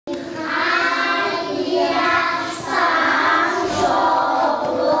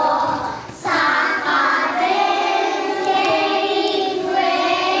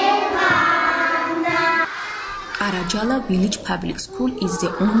Karajala Village Public School is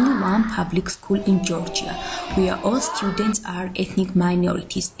the only one public school in Georgia, where all students are ethnic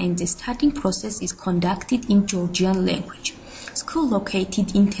minorities and the studying process is conducted in Georgian language. School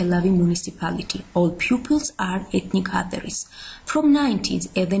located in Telavi municipality. All pupils are ethnic Azeris. From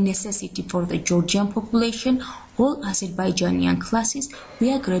 19th, as a necessity for the Georgian population, all Azerbaijani classes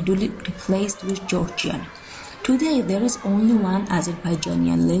were gradually replaced with Georgian. Today, there is only one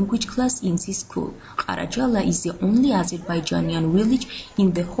Azerbaijani language class in this school. Karajala is the only Azerbaijani village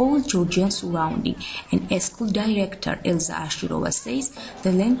in the whole Georgian surrounding, and as school director Elza Ashirova says,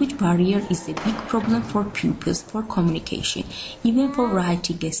 the language barrier is a big problem for pupils for communication. Even for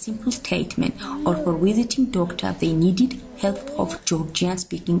writing a simple statement or for visiting doctor, they needed help of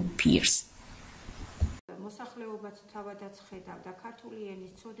Georgian-speaking peers. მოსახლეობაც თავადაც ხედავდა ქართული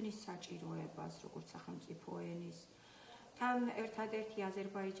ენის ცოდნის საჭიროებას, როგორც სახელმწიფო ენის. თან ერთადერთი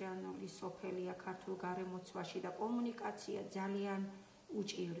აზერბაიჯანული სოფელია ქართულ გარემოცვაში და კომუნიკაცია ძალიან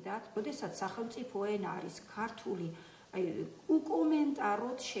უჭირდათ. როდესაც სახელმწიფო ენა არის ქართული,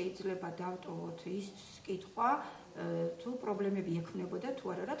 უკომენტაროდ შეიძლება დავტოვოთ ის კითხვა, თუ პრობლემები ექნებოდა თუ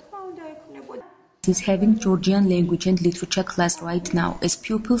არა, რა თქმა უნდა ექნებოდა. Is having Georgian language and literature class right now, as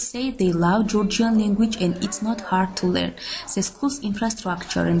pupils say they love Georgian language and it's not hard to learn. The school's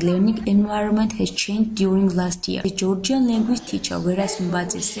infrastructure and learning environment has changed during last year. The Georgian language teacher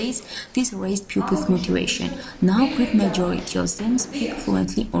Tvalavadze says this raised pupils' motivation. Now great majority of them speak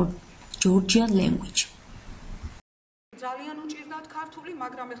fluently on Georgian language. ძალიან უჭირდათ ქართული,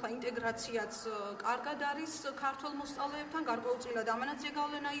 მაგრამ ახლა ინტეგრაციაც კარგად არის ქართულ მოსწავლეებთან, გარკვეულწილად ამანაც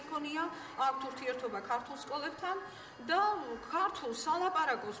ზეგავლენა იქონია, აქვთ ურთიერთობა ქართულ სკოლებთან და ქართულ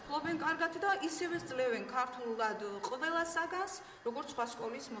სალაპარაკოს ფლობენ კარგად და ისევე ძლევენ ქართულად ყველა საგანს, როგორც სხვა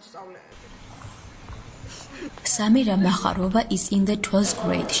სკოლის მოსწავლეები. Samira Makharova is in the 12th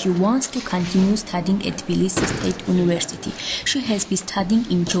grade. She wants to continue studying at Tbilisi State University. She has been studying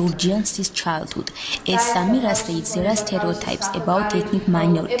in Georgian since childhood. As Samira says, there are stereotypes about ethnic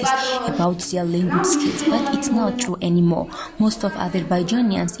minorities, about their language skills, but it's not true anymore. Most of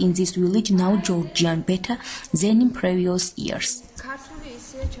Azerbaijanians in this village know Georgian better than in previous years.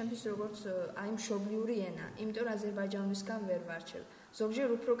 ჩემთვის როგორც აი მშობლიური ენა, იმიტომ აზერბაიჯანისგან ვერ ვარჩევ. ზოგჯერ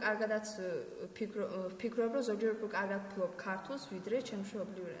უფრო კარგადაც ვფიქრობ, რომ ზოგჯერ უფრო კარგად ვფლობ ქართულს, ვიდრე ჩემ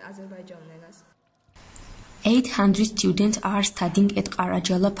მშობლიურ აზერბაიჯანულ ენას. 800 students are studying at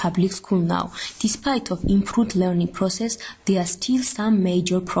Karajala Public School now. Despite of improved learning process, there are still some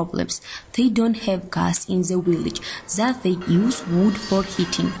major problems. They don't have gas in the village, that they use wood for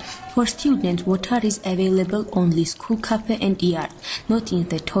heating. For students, water is available only school cafe and yard, not in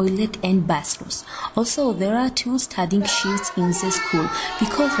the toilet and bathrooms. Also, there are 2 studying shifts in the school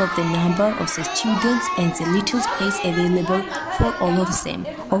because of the number of the students and the little space available for all of them.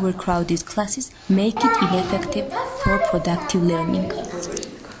 Overcrowded classes make it ineffective for productive learning.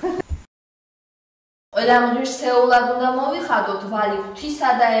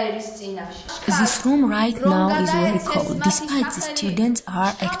 This room right now is very cold, despite the students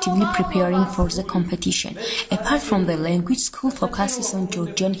are actively preparing for the competition. Apart from the language, school focuses on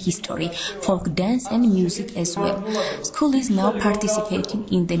Georgian history, folk dance and music as well. School is now participating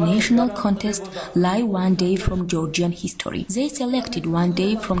in the national contest Live One Day from Georgian History. They selected one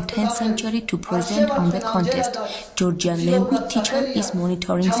day from 10th century to present on the contest. Georgian language teacher is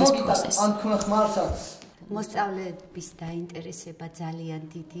monitoring this process. მოსწავლეების დაინტერესება ძალიან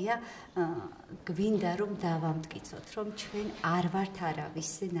დიდია. გვინდა რომ დავამტკიცოთ, რომ ჩვენ არ ვართ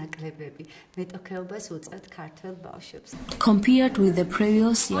არავისზე ნაკლებები. მეტოქეობას უწევთ ქართველ ბავშვებს. Compared with the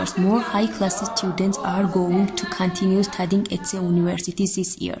previous years, more high-class students are going to continue studying at the university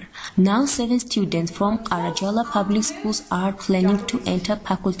this year. Now 7 students from Karajala public schools are planning to enter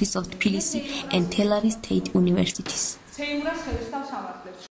faculties of Tbilisi and Telavi state universities.